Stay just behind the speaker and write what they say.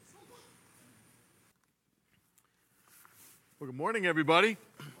Well, good morning, everybody.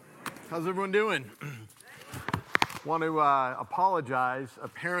 How's everyone doing? Want to apologize.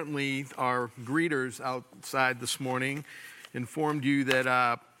 Apparently, our greeters outside this morning informed you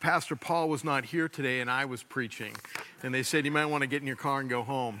that Pastor Paul was not here today and I was preaching. And they said you might want to get in your car and go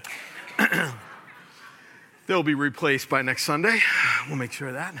home. They'll be replaced by next Sunday. We'll make sure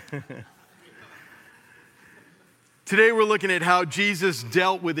of that. Today, we're looking at how Jesus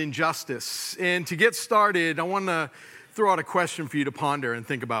dealt with injustice. And to get started, I want to throw out a question for you to ponder and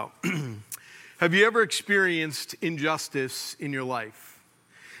think about. Have you ever experienced injustice in your life?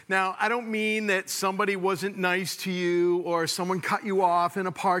 Now, I don't mean that somebody wasn't nice to you or someone cut you off in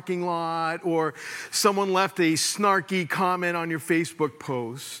a parking lot or someone left a snarky comment on your Facebook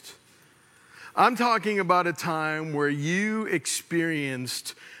post. I'm talking about a time where you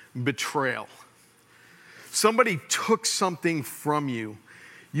experienced betrayal. Somebody took something from you.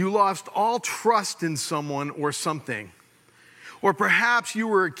 You lost all trust in someone or something. Or perhaps you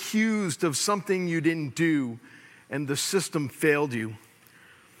were accused of something you didn't do and the system failed you.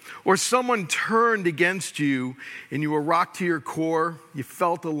 Or someone turned against you and you were rocked to your core. You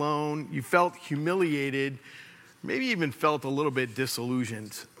felt alone. You felt humiliated. Maybe even felt a little bit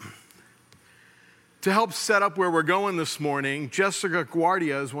disillusioned. To help set up where we're going this morning, Jessica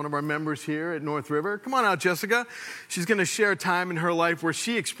Guardia is one of our members here at North River. Come on out, Jessica. She's going to share a time in her life where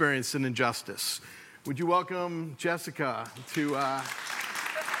she experienced an injustice. Would you welcome Jessica to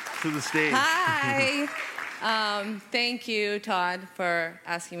the stage? Hi. Thank you, Todd, for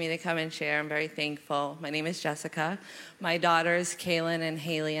asking me to come and share. I'm very thankful. My name is Jessica. My daughters, Kaylin and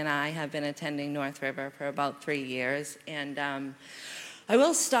Haley, and I have been attending North River for about 3 years. And I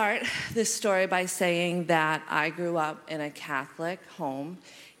will start this story by saying that I grew up in a Catholic home,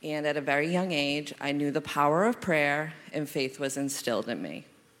 and at a very young age, I knew the power of prayer, and faith was instilled in me.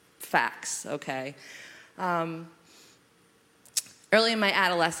 Facts, okay? Early in my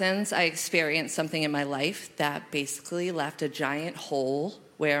adolescence, I experienced something in my life that basically left a giant hole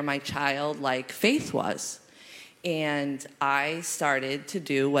where my childlike faith was. And I started to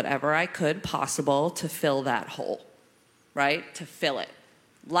do whatever I could possible to fill that hole, right? To fill it.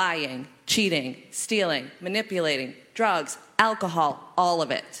 Lying, cheating, stealing, manipulating, drugs, alcohol, all of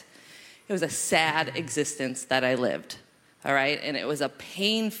it. It was a sad existence that I lived. All right, and it was a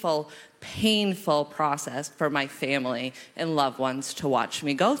painful process for my family and loved ones to watch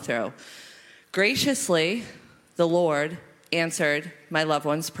me go through. Graciously, the Lord answered my loved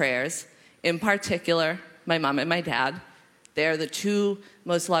ones' prayers, in particular, my mom and my dad. They're the two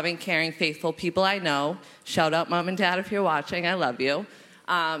most loving, caring, faithful people I know. Shout out, Mom and Dad, if you're watching. I love you.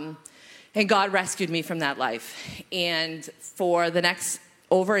 And God rescued me from that life. And for the next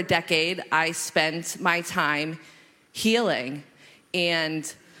over a decade, I spent my time healing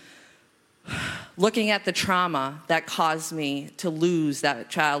and looking at the trauma that caused me to lose that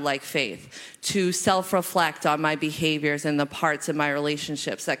childlike faith, to self-reflect on my behaviors and the parts of my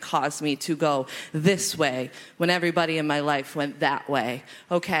relationships that caused me to go this way when everybody in my life went that way,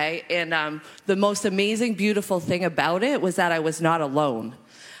 okay? And the most amazing, beautiful thing about it was that I was not alone.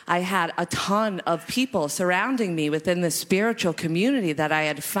 I had a ton of people surrounding me within the spiritual community that I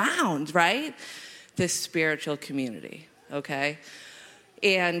had found, right? This spiritual community, okay?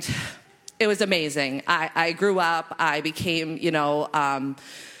 And it was amazing. I grew up. I became, a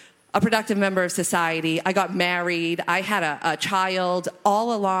productive member of society. I got married. I had a child.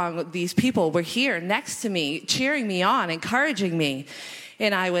 All along, these people were here next to me, cheering me on, encouraging me.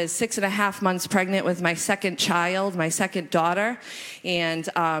 And I was 6.5 months pregnant with my second child, my second daughter. And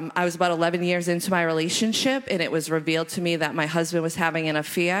I was about 11 years into my relationship, and it was revealed to me that my husband was having an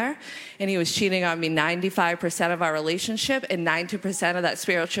affair, and he was cheating on me 95% of our relationship, and 90% of that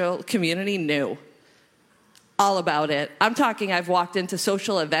spiritual community knew all about it. I'm talking, I've walked into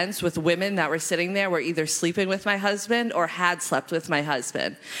social events with women that were sitting there, were either sleeping with my husband or had slept with my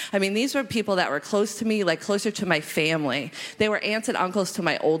husband. I mean, these were people that were close to me, like closer to my family. They were aunts and uncles to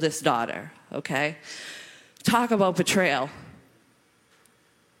my oldest daughter, okay? Talk about betrayal.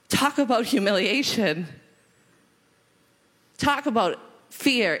 Talk about humiliation. Talk about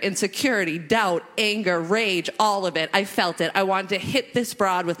fear, insecurity, doubt, anger, rage, all of it. I felt it. I wanted to hit this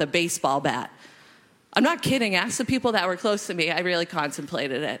broad with a baseball bat. I'm not kidding. Ask the people that were close to me. I really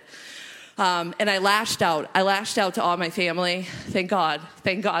contemplated it. And I lashed out. I lashed out to all my family. Thank God.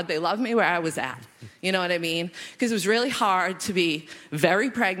 Thank God they loved me where I was at. You know what I mean? Because it was really hard to be very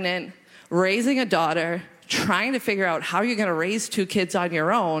pregnant, raising a daughter, trying to figure out how you're going to raise 2 kids on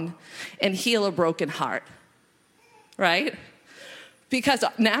your own and heal a broken heart. Right? Because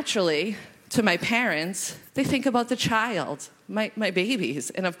naturally, to my parents, they think about the child, my babies.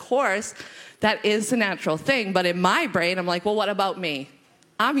 And of course, that is a natural thing. But in my brain, I'm like, well, what about me?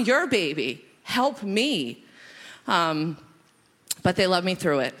 I'm your baby. Help me. But they love me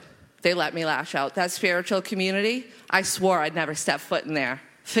through it. They let me lash out. That spiritual community, I swore I'd never step foot in there.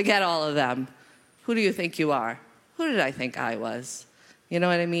 Forget all of them. Who do you think you are? Who did I think I was? You know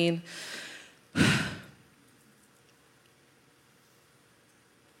what I mean?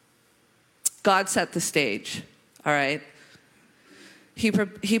 God set the stage, all right? He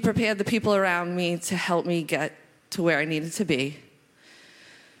prepared the people around me to help me get to where I needed to be.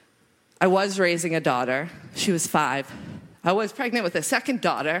 I was raising a daughter. She was 5. I was pregnant with a second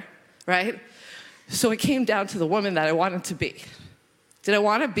daughter, right? So it came down to the woman that I wanted to be. Did I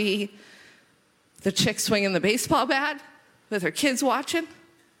want to be the chick swinging the baseball bat with her kids watching?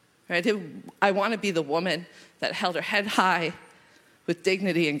 Right? I want to be the woman that held her head high with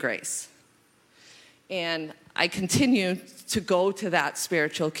dignity and grace. And I continued to go to that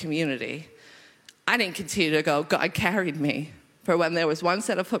spiritual community. I didn't continue to go. God carried me. For when there was one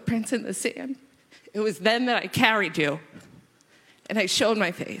set of footprints in the sand, it was then that I carried you. And I showed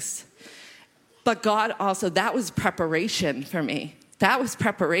my face. But God also, that was preparation for me. That was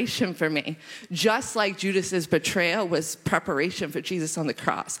preparation for me. Just like Judas's betrayal was preparation for Jesus on the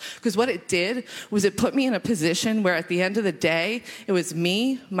cross. Because what it did was it put me in a position where at the end of the day, it was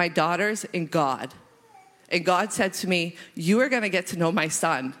me, my daughters, and God. And God said to me, you are going to get to know my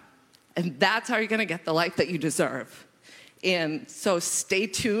son. And that's how you're going to get the life that you deserve. And so stay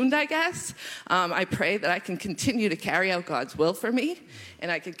tuned, I guess. I pray that I can continue to carry out God's will for me,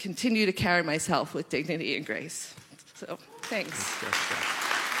 and I can continue to carry myself with dignity and grace. So, thanks. Great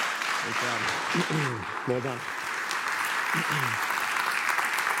job. Well done.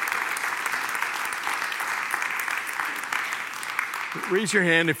 Raise your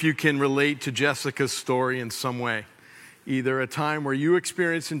hand if you can relate to Jessica's story in some way. Either a time where you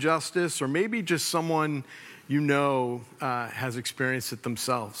experienced injustice, or maybe just someone you know has experienced it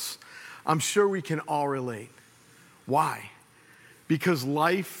themselves. I'm sure we can all relate. Why? Because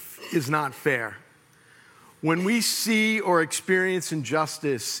life is not fair. When we see or experience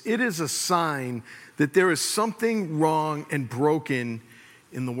injustice, it is a sign that there is something wrong and broken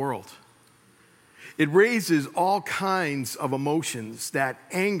in the world. It raises all kinds of emotions, that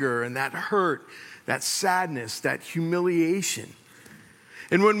anger and that hurt, that sadness, that humiliation.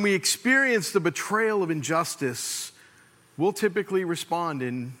 And when we experience the betrayal of injustice, we'll typically respond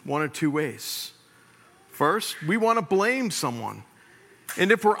in one or two ways. First, we want to blame someone.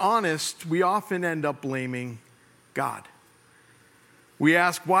 And if we're honest, we often end up blaming God. We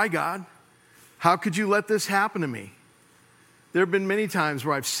ask, why, God? How could you let this happen to me? There have been many times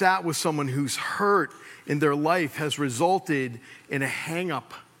where I've sat with someone whose hurt in their life has resulted in a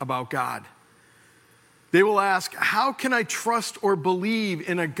hang-up about God. They will ask, how can I trust or believe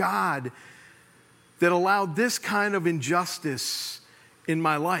in a God that allowed this kind of injustice in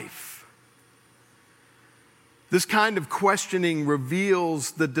my life? This kind of questioning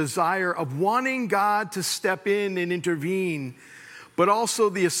reveals the desire of wanting God to step in and intervene, but also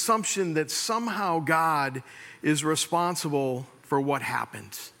the assumption that somehow God is responsible for what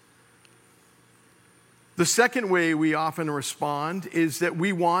happened. The second way we often respond is that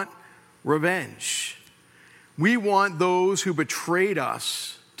we want revenge. We want those who betrayed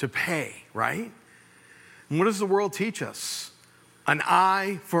us to pay, right? And what does the world teach us? An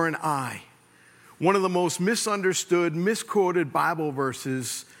eye for an eye. One of the most misunderstood, misquoted Bible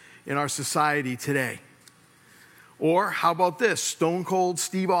verses in our society today. Or how about this? Stone Cold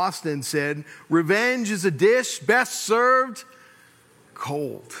Steve Austin said, revenge is a dish best served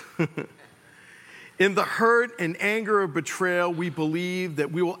cold. In the hurt and anger of betrayal, we believe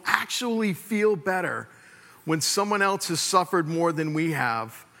that we will actually feel better when someone else has suffered more than we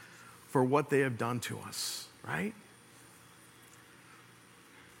have for what they have done to us, right?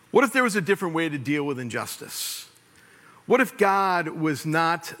 What if there was a different way to deal with injustice? What if God was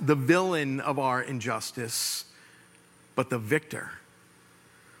not the villain of our injustice, but the victor?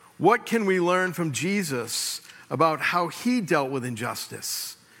 What can we learn from Jesus about how he dealt with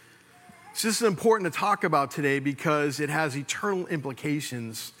injustice? This is important to talk about today because it has eternal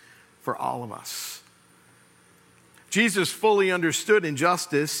implications for all of us. Jesus fully understood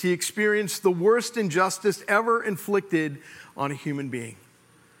injustice. He experienced the worst injustice ever inflicted on a human being.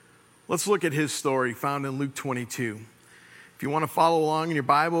 Let's look at his story found in Luke 22. If you want to follow along in your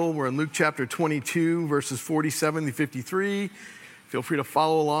Bible, we're in Luke chapter 22, verses 47 to 53. Feel free to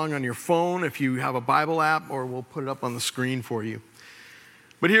follow along on your phone if you have a Bible app, or we'll put it up on the screen for you.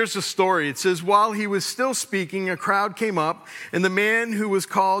 But here's the story. It says, while he was still speaking, a crowd came up, and the man who was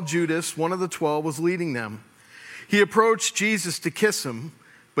called Judas, one of the 12, was leading them. He approached Jesus to kiss him,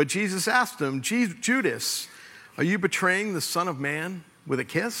 but Jesus asked him, Judas, are you betraying the Son of Man with a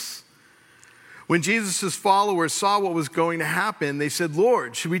kiss? When Jesus' followers saw what was going to happen, they said,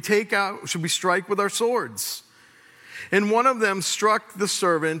 Lord, should we strike with our swords? And one of them struck the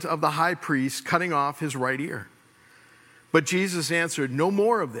servant of the high priest, cutting off his right ear. But Jesus answered, no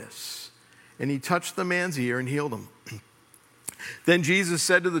more of this. And he touched the man's ear and healed him. Then Jesus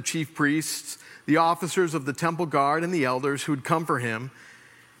said to the chief priests, the officers of the temple guard, and the elders who had come for him,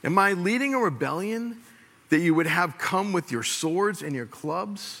 am I leading a rebellion that you would have come with your swords and your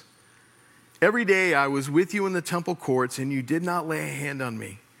clubs? Every day I was with you in the temple courts, and you did not lay a hand on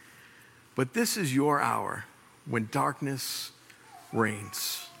me. But this is your hour when darkness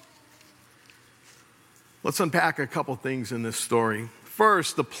reigns. Let's unpack a couple things in this story.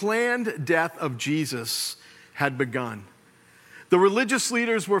 First, the planned death of Jesus had begun. The religious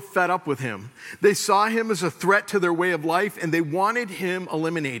leaders were fed up with him. They saw him as a threat to their way of life, and they wanted him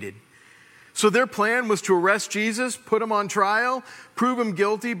eliminated. So their plan was to arrest Jesus, put him on trial, prove him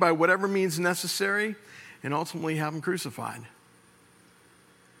guilty by whatever means necessary, and ultimately have him crucified.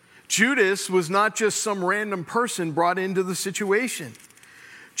 Judas was not just some random person brought into the situation.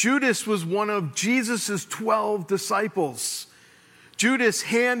 Judas was one of Jesus' 12 disciples. Judas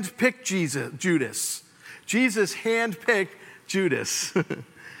handpicked Judas. Jesus handpicked Judas.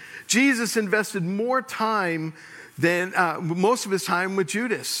 Jesus invested more time than most of his time with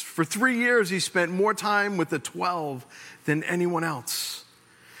Judas. For 3 years, he spent more time with the 12 than anyone else.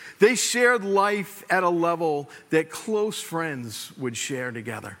 They shared life at a level that close friends would share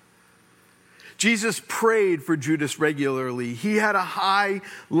together. Jesus prayed for Judas regularly. He had a high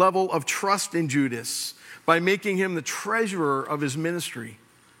level of trust in Judas by making him the treasurer of his ministry.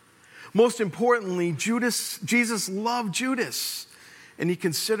 Most importantly, Jesus loved Judas, and he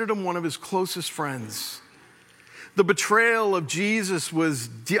considered him one of his closest friends. The betrayal of Judas was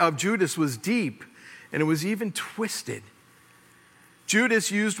deep, and it was even twisted.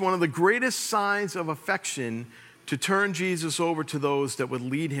 Judas used one of the greatest signs of affection to turn Jesus over to those that would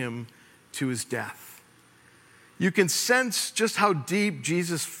lead him to his death. You can sense just how deep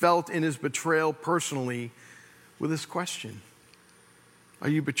Jesus felt in his betrayal personally with this question. Are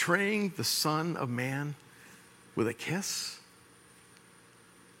you betraying the Son of Man with a kiss?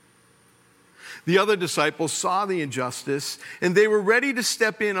 The other disciples saw the injustice, and they were ready to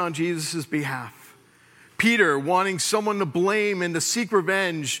step in on Jesus' behalf. Peter, wanting someone to blame and to seek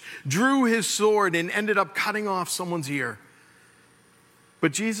revenge, drew his sword and ended up cutting off someone's ear.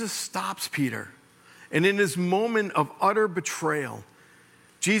 But Jesus stops Peter, and in his moment of utter betrayal,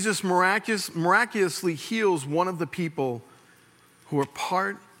 Jesus miraculously heals one of the people who are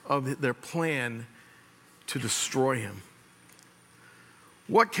part of their plan to destroy him.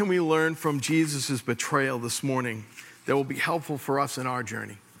 What can we learn from Jesus' betrayal this morning that will be helpful for us in our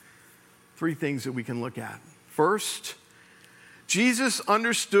journey? 3 things that we can look at. First, Jesus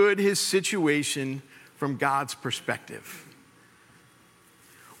understood his situation from God's perspective.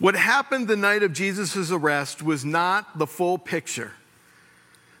 What happened the night of Jesus' arrest was not the full picture.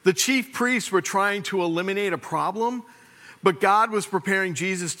 The chief priests were trying to eliminate a problem, but God was preparing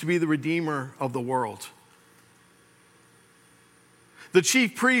Jesus to be the Redeemer of the world. The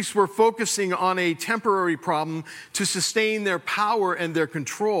chief priests were focusing on a temporary problem to sustain their power and their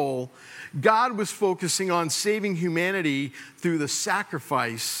control. God was focusing on saving humanity through the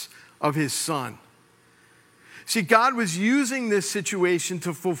sacrifice of his Son. See, God was using this situation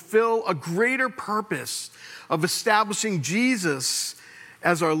to fulfill a greater purpose of establishing Jesus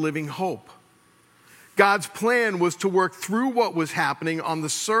as our living hope. God's plan was to work through what was happening on the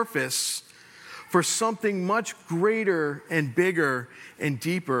surface for something much greater and bigger and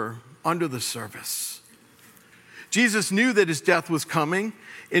deeper under the surface. Jesus knew that his death was coming.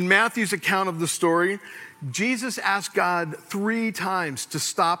 In Matthew's account of the story, Jesus asked God 3 times to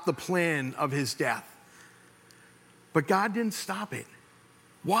stop the plan of his death. But God didn't stop it.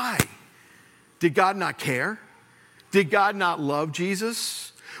 Why? Did God not care? Did God not love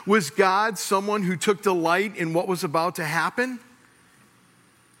Jesus? Was God someone who took delight in what was about to happen?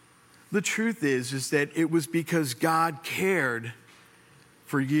 The truth is that it was because God cared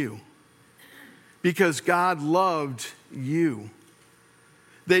for you. Because God loved you.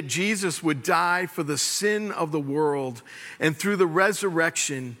 That Jesus would die for the sin of the world, and through the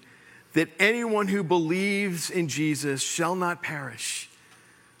resurrection, that anyone who believes in Jesus shall not perish,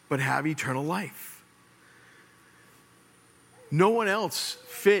 but have eternal life. No one else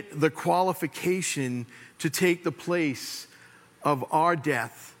fit the qualification to take the place of our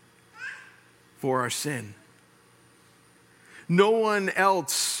death for our sin. No one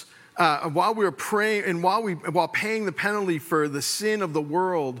else, while we were praying and while paying the penalty for the sin of the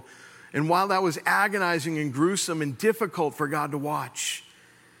world, and while that was agonizing and gruesome and difficult for God to watch,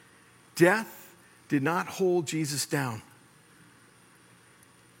 death did not hold Jesus down.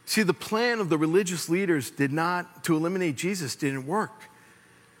 See, the plan of the religious leaders to eliminate Jesus didn't work.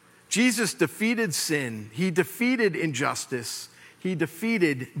 Jesus defeated sin. He defeated injustice. He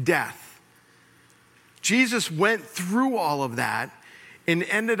defeated death. Jesus went through all of that and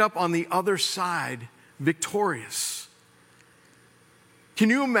ended up on the other side victorious. Can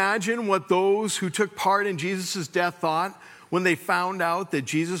you imagine what those who took part in Jesus' death thought when they found out that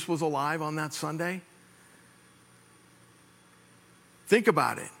Jesus was alive on that Sunday? Think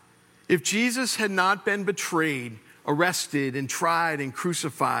about it. If Jesus had not been betrayed, arrested, and tried and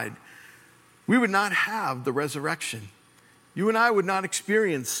crucified, we would not have the resurrection. You and I would not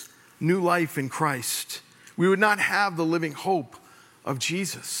experience new life in Christ. We would not have the living hope of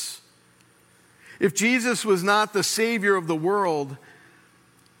Jesus. If Jesus was not the Savior of the world,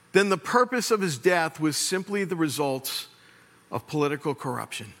 then the purpose of his death was simply the result of political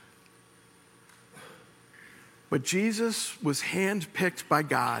corruption. But Jesus was handpicked by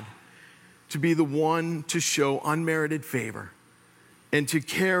God to be the one to show unmerited favor and to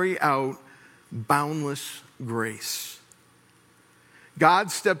carry out boundless grace.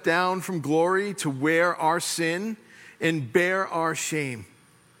 God stepped down from glory to wear our sin and bear our shame.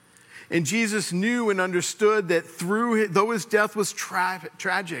 And Jesus knew and understood that though his death was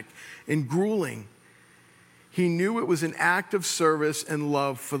tragic and grueling, he knew it was an act of service and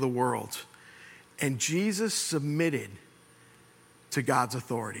love for the world. And Jesus submitted to God's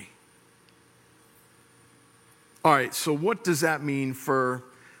authority. All right, so what does that mean for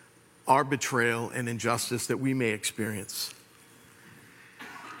our betrayal and injustice that we may experience?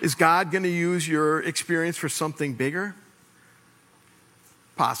 Is God going to use your experience for something bigger?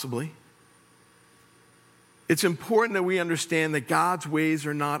 Possibly. It's important that we understand that God's ways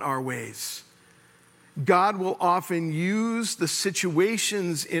are not our ways. God will often use the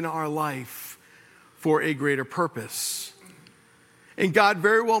situations in our life for a greater purpose. And God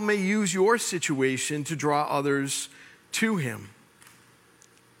very well may use your situation to draw others to him.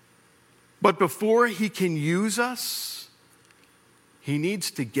 But before he can use us, he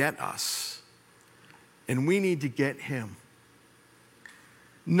needs to get us. And we need to get him.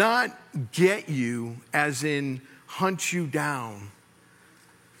 Not get you as in hunt you down,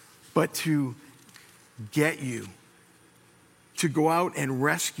 but to get you, to go out and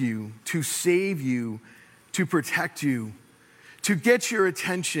rescue, to save you, to protect you, to get your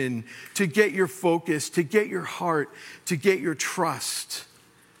attention, to get your focus, to get your heart, to get your trust.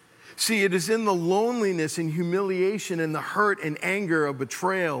 See, it is in the loneliness and humiliation and the hurt and anger of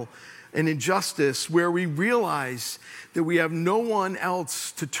betrayal and injustice where we realize that we have no one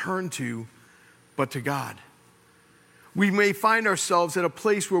else to turn to but to God. We may find ourselves at a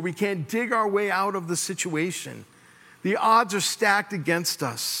place where we can't dig our way out of the situation. The odds are stacked against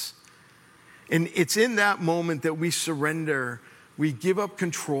us. And it's in that moment that we surrender, we give up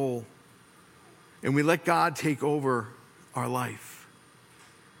control, and we let God take over our life.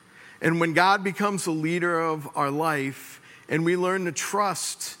 And when God becomes the leader of our life, and we learn to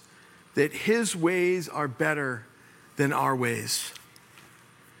trust that his ways are better than our ways,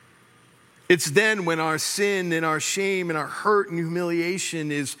 it's then when our sin and our shame and our hurt and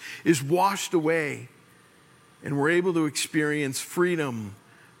humiliation is washed away, and we're able to experience freedom,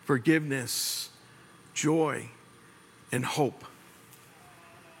 forgiveness, joy, and hope.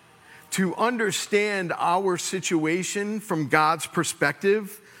 To understand our situation from God's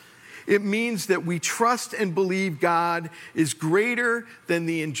perspective, it means that we trust and believe God is greater than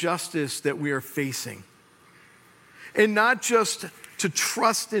the injustice that we are facing. And not just to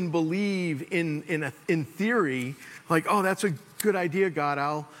trust and believe in theory, like, oh, that's a good idea, God,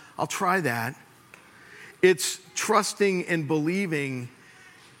 I'll try that. It's trusting and believing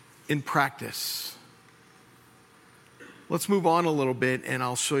in practice. Let's move on a little bit and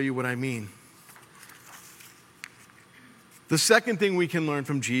I'll show you what I mean. The second thing we can learn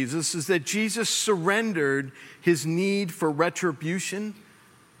from Jesus is that Jesus surrendered his need for retribution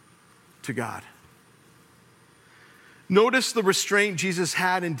to God. Notice the restraint Jesus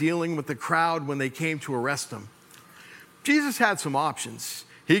had in dealing with the crowd when they came to arrest him. Jesus had some options.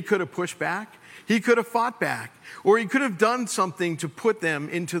 He could have pushed back, he could have fought back, or he could have done something to put them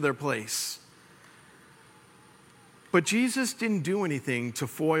into their place. But Jesus didn't do anything to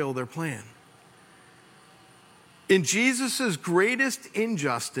foil their plan. In Jesus' greatest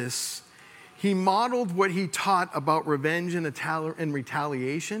injustice, he modeled what he taught about revenge and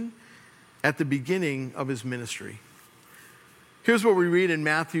retaliation at the beginning of his ministry. Here's what we read in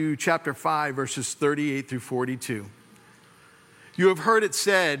Matthew chapter 5, verses 38 through 42. You have heard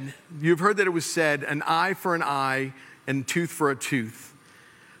that it was said, an eye for an eye and tooth for a tooth.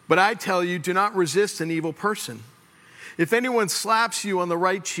 But I tell you, do not resist an evil person. If anyone slaps you on the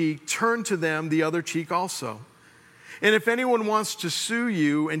right cheek, turn to them the other cheek also. And if anyone wants to sue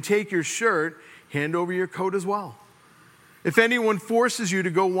you and take your shirt, hand over your coat as well. If anyone forces you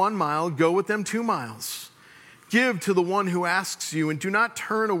to go 1 mile, go with them 2 miles. Give to the one who asks you, and do not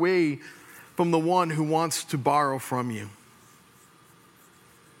turn away from the one who wants to borrow from you.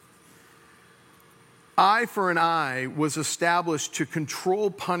 Eye for an eye was established to control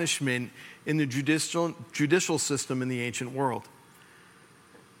punishment in the judicial system in the ancient world.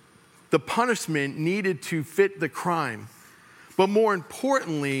 The punishment needed to fit the crime, but more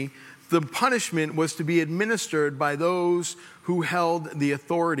importantly, the punishment was to be administered by those who held the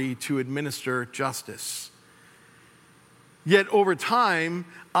authority to administer justice. Yet over time,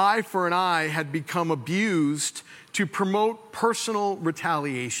 eye for an eye had become abused to promote personal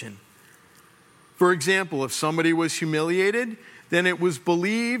retaliation. For example, if somebody was humiliated, then it was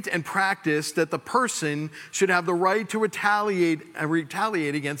believed and practiced that the person should have the right to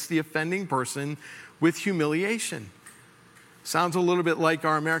retaliate against the offending person with humiliation. Sounds a little bit like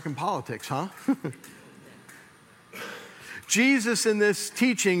our American politics, huh? Jesus in this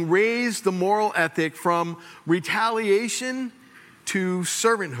teaching raised the moral ethic from retaliation to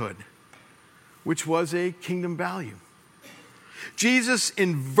servanthood, which was a kingdom value. Jesus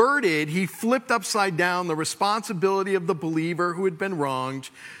he flipped upside down the responsibility of the believer who had been wronged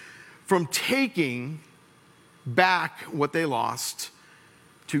from taking back what they lost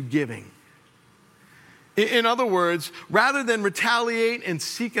to giving. In other words, rather than retaliate and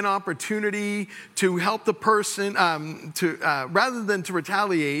seek an opportunity to help the person, rather than to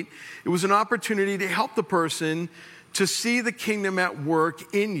retaliate, it was an opportunity to help the person to see the kingdom at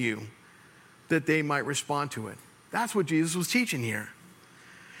work in you, that they might respond to it. That's what Jesus was teaching here.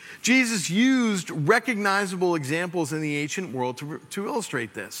 Jesus used recognizable examples in the ancient world to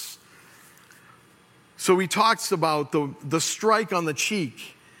illustrate this. So he talks about the strike on the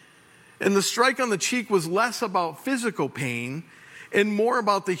cheek. And the strike on the cheek was less about physical pain and more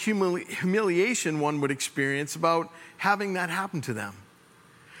about the humiliation one would experience about having that happen to them.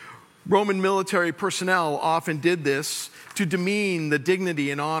 Roman military personnel often did this to demean the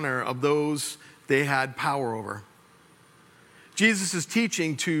dignity and honor of those they had power over. Jesus'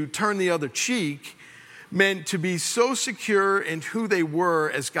 teaching to turn the other cheek meant to be so secure in who they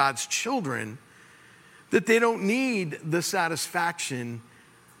were as God's children that they don't need the satisfaction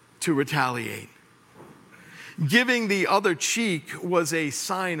to retaliate. Giving the other cheek was a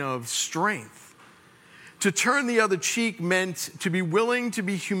sign of strength. To turn the other cheek meant to be willing to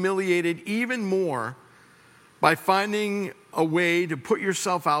be humiliated even more by finding a way to put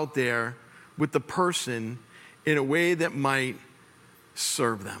yourself out there with the person in a way that might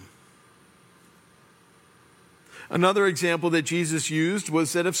serve them. Another example that Jesus used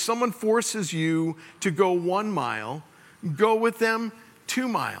was that if someone forces you to go 1 mile, go with them 2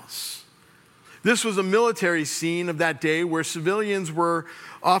 miles. This was a military scene of that day where civilians were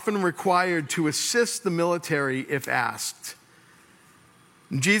often required to assist the military if asked.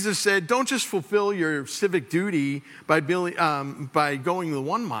 Jesus said, don't just fulfill your civic duty by going the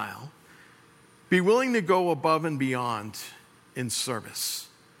 1 mile. Be willing to go above and beyond in service.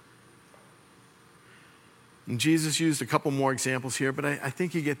 And Jesus used a couple more examples here, but I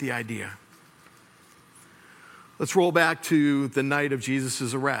think you get the idea. Let's roll back to the night of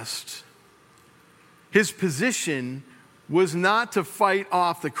Jesus' arrest. His position was not to fight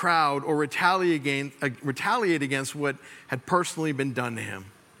off the crowd or retaliate against what had personally been done to him.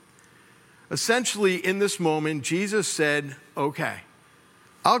 Essentially, in this moment, Jesus said, okay,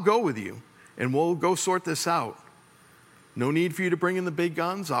 I'll go with you and we'll go sort this out. No need for you to bring in the big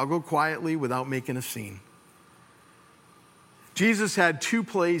guns. I'll go quietly without making a scene. Jesus had 2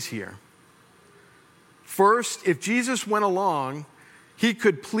 plays here. First, if Jesus went along, he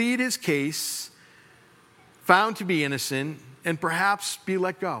could plead his case, found to be innocent, and perhaps be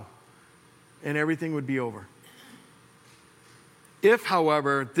let go, and everything would be over. If,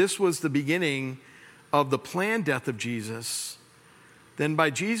 however, this was the beginning of the planned death of Jesus, then by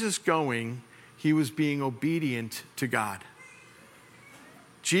Jesus going, he was being obedient to God.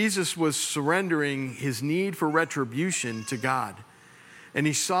 Jesus was surrendering his need for retribution to God. And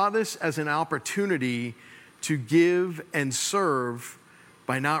he saw this as an opportunity to give and serve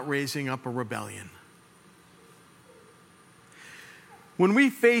by not raising up a rebellion. When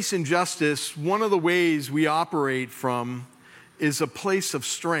we face injustice, one of the ways we operate from is a place of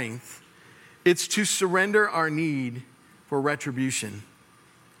strength. It's to surrender our need for retribution.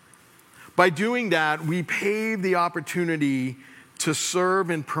 By doing that, we pave the opportunity to serve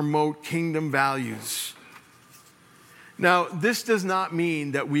and promote kingdom values. Now, this does not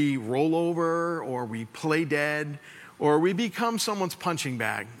mean that we roll over or we play dead or we become someone's punching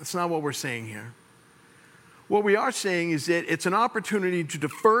bag. That's not what we're saying here. What we are saying is that it's an opportunity to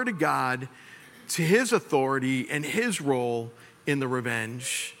defer to God, to his authority and his role in the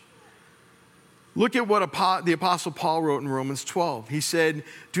revenge. Look at what the Apostle Paul wrote in Romans 12. He said,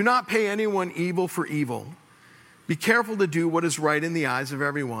 "Do not pay anyone evil for evil. Be careful to do what is right in the eyes of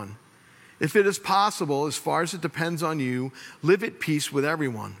everyone. If it is possible, as far as it depends on you, live at peace with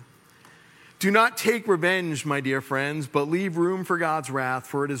everyone. Do not take revenge, my dear friends, but leave room for God's wrath,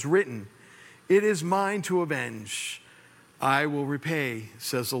 for it is written, 'It is mine to avenge. I will repay,'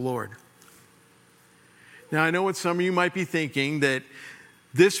 says the Lord." Now, I know what some of you might be thinking, that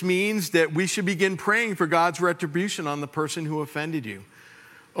this means that we should begin praying for God's retribution on the person who offended you.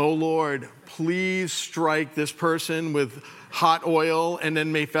 Oh Lord, please strike this person with hot oil and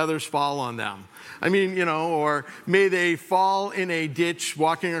then may feathers fall on them. I mean, or may they fall in a ditch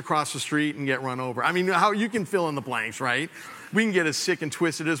walking across the street and get run over. I mean, how you can fill in the blanks, right? We can get as sick and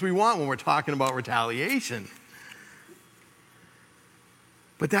twisted as we want when we're talking about retaliation.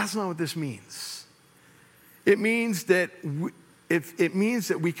 But that's not what this means. It means that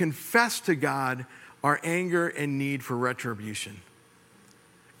we confess to God our anger and need for retribution.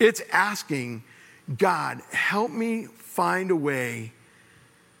 It's asking, God, help me find a way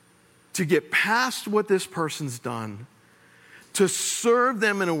to get past what this person's done, to serve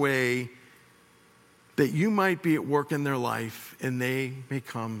them in a way that you might be at work in their life and they may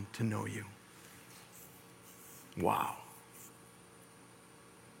come to know you. Wow.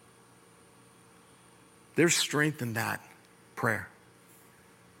 There's strength in that prayer.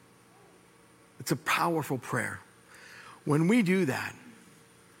 It's a powerful prayer. When we do that,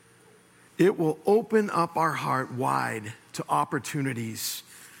 it will open up our heart wide to opportunities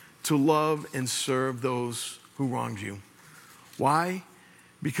to love and serve those who wronged you. Why?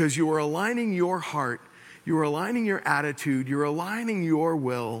 Because you are aligning your heart, you are aligning your attitude, you're aligning your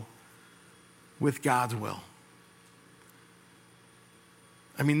will with God's will.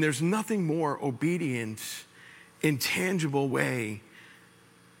 I mean, there's nothing more obedient, intangible way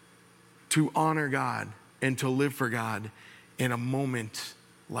to honor God and to live for God in a moment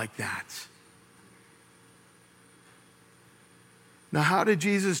like that. Now, how did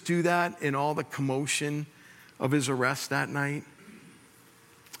Jesus do that in all the commotion of his arrest that night?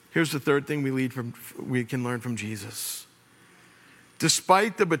 Here's the third thing we can learn from Jesus.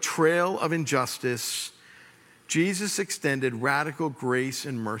 Despite the betrayal of injustice, Jesus extended radical grace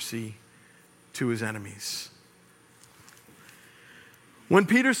and mercy to his enemies. When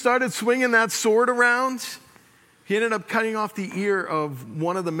Peter started swinging that sword around, he ended up cutting off the ear of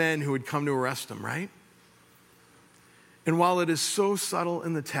one of the men who had come to arrest him, right? And while it is so subtle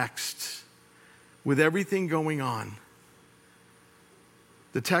in the text, with everything going on,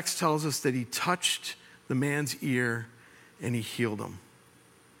 the text tells us that he touched the man's ear and he healed him.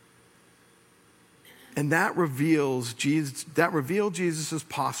 And that revealed Jesus'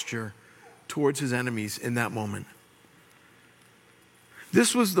 posture towards his enemies in that moment.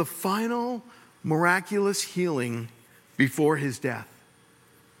 This was the final miraculous healing before his death.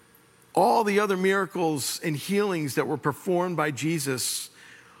 All the other miracles and healings that were performed by Jesus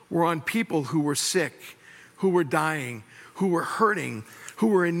were on people who were sick, who were dying, who were hurting, who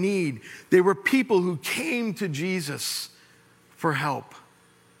were in need. They were people who came to Jesus for help.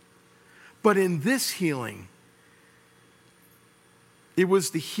 But in this healing, it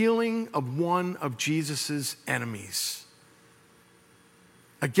was the healing of one of Jesus' enemies.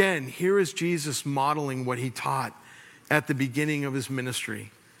 Again, here is Jesus modeling what he taught at the beginning of his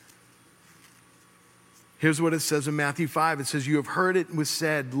ministry. Here's what it says in Matthew 5. It says, "You have heard it was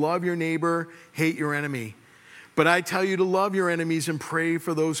said, love your neighbor, hate your enemy. But I tell you to love your enemies and pray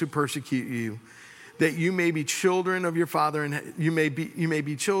for those who persecute you, that you may be children of your Father, and you may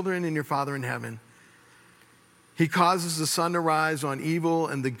be children in your Father in heaven. He causes the sun to rise on evil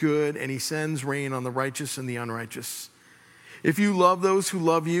and the good, and he sends rain on the righteous and the unrighteous. If you love those who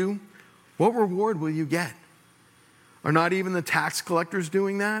love you, what reward will you get? Are not even the tax collectors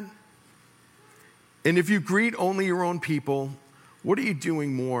doing that? And if you greet only your own people, what are you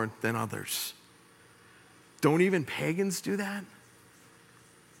doing more than others? Don't even pagans do that?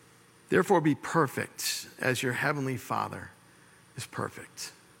 Therefore, be perfect as your heavenly Father is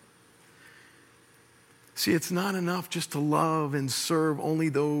perfect." See, it's not enough just to love and serve only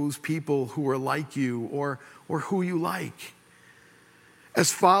those people who are like you or who you like.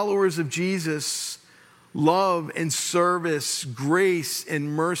 As followers of Jesus, love and service, grace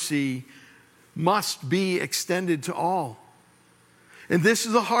and mercy must be extended to all. And this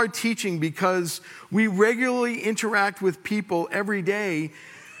is a hard teaching because we regularly interact with people every day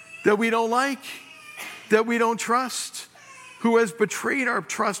that we don't like, that we don't trust, who has betrayed our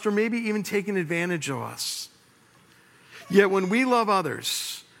trust or maybe even taken advantage of us. Yet when we love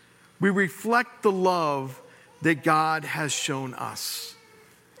others, we reflect the love that God has shown us.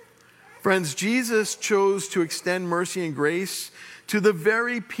 Friends, Jesus chose to extend mercy and grace to the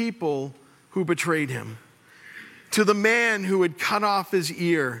very people who betrayed him. To the man who had cut off his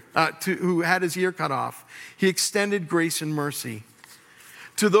ear, who had his ear cut off, he extended grace and mercy.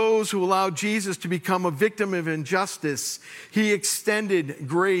 To those who allowed Jesus to become a victim of injustice, he extended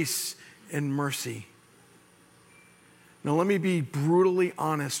grace and mercy. Now, let me be brutally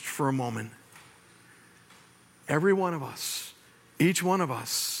honest for a moment. Every one of us, each one of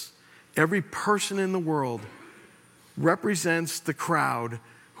us, every person in the world represents the crowd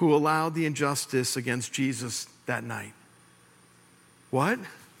who allowed the injustice against Jesus that night. What?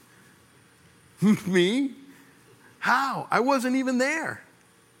 Me? How? I wasn't even there.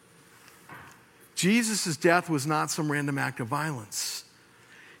 Jesus' death was not some random act of violence.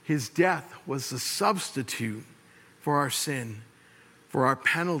 His death was the substitute for our sin, for our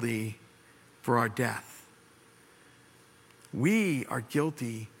penalty, for our death. We are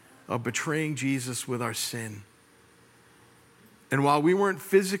guilty of betraying Jesus with our sin. And while we weren't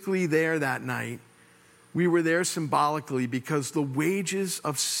physically there that night, we were there symbolically because the wages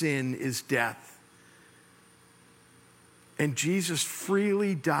of sin is death. And Jesus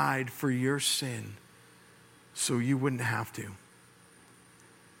freely died for your sin so you wouldn't have to.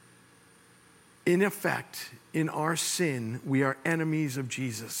 In effect, in our sin, we are enemies of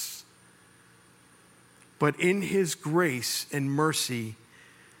Jesus. But in his grace and mercy,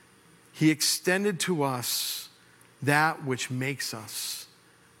 he extended to us that which makes us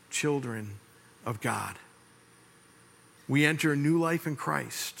children of God. We enter a new life in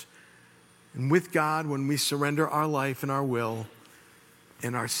Christ. And with God, when we surrender our life and our will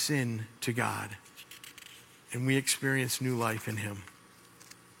and our sin to God, and we experience new life in him.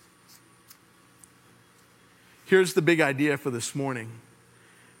 Here's the big idea for this morning.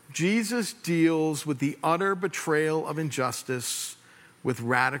 Jesus deals with the utter betrayal of injustice with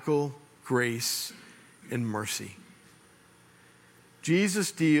radical grace and mercy.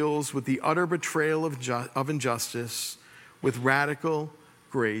 Jesus deals with the utter betrayal of injustice with radical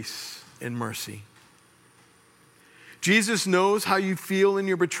grace and mercy. Jesus knows how you feel in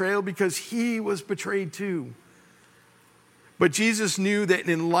your betrayal because he was betrayed too. But Jesus knew that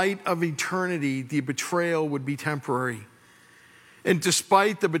in light of eternity, the betrayal would be temporary. And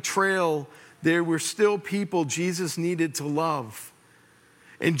despite the betrayal, there were still people Jesus needed to love.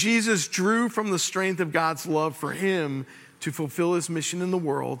 And Jesus drew from the strength of God's love for him to fulfill his mission in the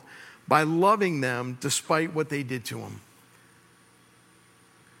world by loving them despite what they did to him.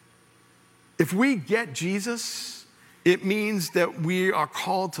 If we get Jesus, it means that we are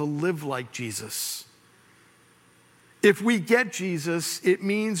called to live like Jesus. If we get Jesus, it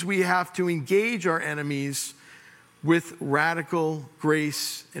means we have to engage our enemies with radical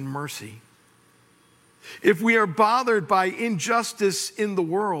grace and mercy. If we are bothered by injustice in the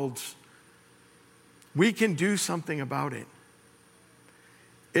world, we can do something about it.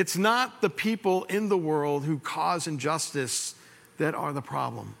 It's not the people in the world who cause injustice that are the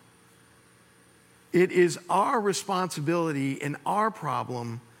problem. It is our responsibility and our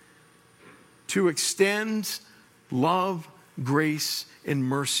problem to extend love, grace, and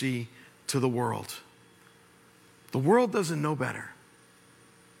mercy to the world. The world doesn't know better.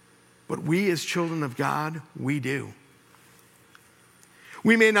 But we as children of God, we do.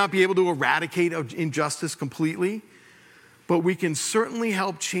 We may not be able to eradicate injustice completely, but we can certainly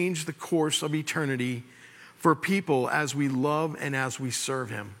help change the course of eternity for people as we love and as we serve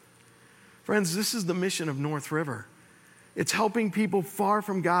him. Friends, this is the mission of North River. It's helping people far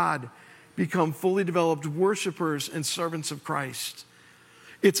from God become fully developed worshipers and servants of Christ.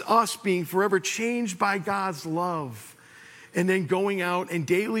 It's us being forever changed by God's love and then going out and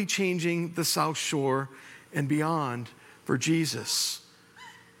daily changing the South Shore and beyond for Jesus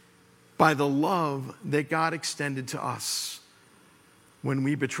by the love that God extended to us when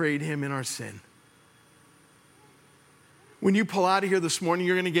we betrayed him in our sin. When you pull out of here this morning,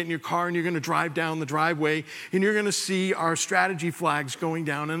 you're going to get in your car and you're going to drive down the driveway and you're going to see our strategy flags going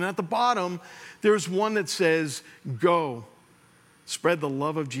down. And at the bottom, there's one that says, go, spread the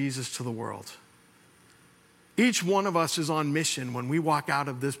love of Jesus to the world. Each one of us is on mission when we walk out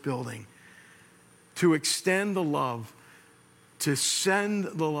of this building to extend the love, to send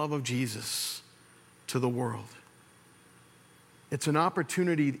the love of Jesus to the world. It's an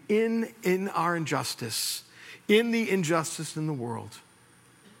opportunity in our injustice, in the injustice in the world,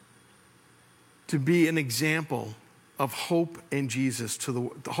 to be an example of hope in Jesus, to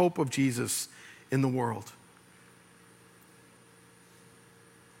the hope of Jesus in the world.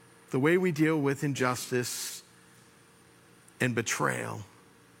 The way we deal with injustice and betrayal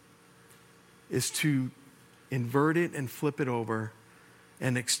is to invert it and flip it over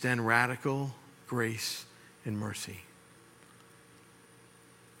and extend radical grace and mercy.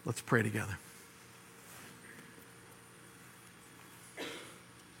 Let's pray together.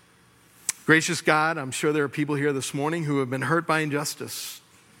 Gracious God, I'm sure there are people here this morning who have been hurt by injustice.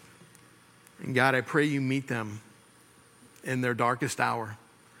 And God, I pray you meet them in their darkest hour,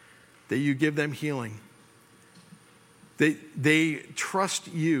 that you give them healing. They trust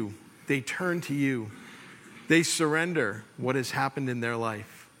you. They turn to you. They surrender what has happened in their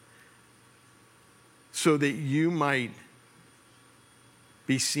life so that you might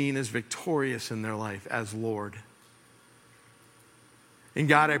be seen as victorious in their life as Lord. And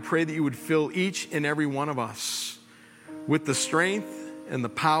God, I pray that you would fill each and every one of us with the strength and the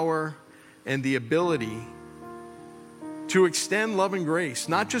power and the ability to extend love and grace,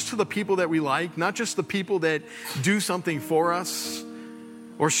 not just to the people that we like, not just the people that do something for us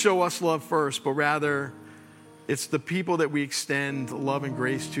or show us love first, but rather it's the people that we extend love and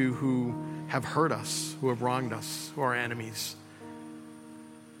grace to who have hurt us, who have wronged us, who are enemies.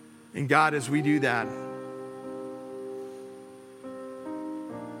 And God, as we do that,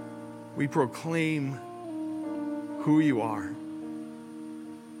 we proclaim who you are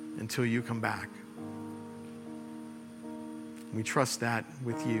until you come back. We trust that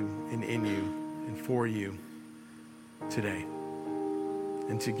with you and in you and for you today.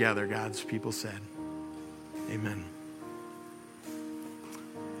 And together, God's people said, amen.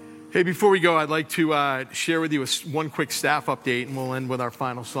 Hey, before we go, I'd like to share with you one quick staff update, and we'll end with our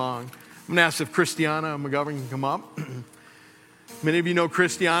final song. I'm going to ask if Christiana McGovern can come up. Many of you know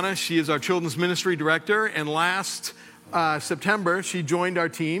Christiana. She is our children's ministry director, and last September, she joined our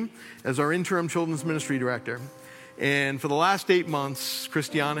team as our interim children's ministry director. And for the last 8 months,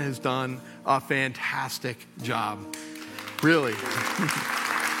 Christiana has done a fantastic job. Really.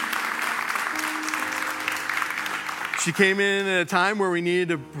 She came in at a time where we needed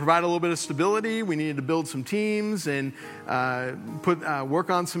to provide a little bit of stability. We needed to build some teams and work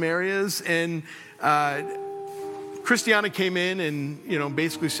on some areas. And Christiana came in and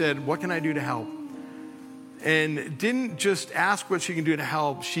basically said, "What can I do to help?" And didn't just ask what she can do to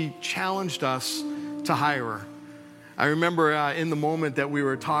help. She challenged us to hire her. I remember in the moment that we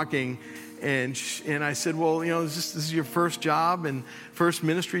were talking, and I said, "Well, this is your first job and first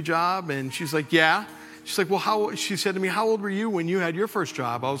ministry job?" And she's like, "Yeah." She's like, "Well, she said to me, how old were you when you had your first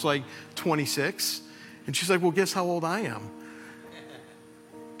job?" I was like, 26. And she's like, "Well, guess how old I am?"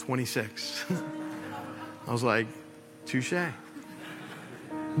 26. I was like, touche.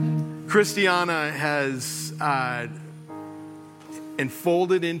 Christiana has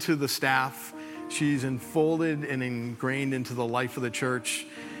enfolded into the staff. She's enfolded and ingrained into the life of the church.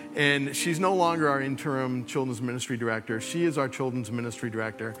 And she's no longer our interim children's ministry director. She is our children's ministry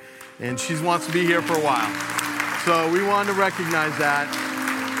director. And she wants to be here for a while. So we wanted to recognize that.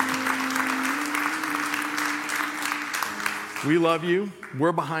 We love you.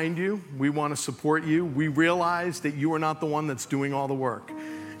 We're behind you. We want to support you. We realize that you are not the one that's doing all the work.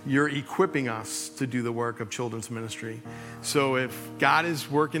 You're equipping us to do the work of children's ministry. So if God is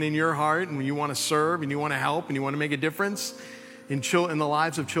working in your heart and you want to serve and you want to help and you want to make a difference in the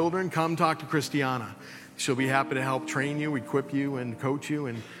lives of children, come talk to Christiana. She'll be happy to help train you, equip you, and coach you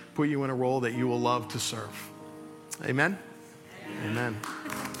and put you in a role that you will love to serve. Amen? Amen.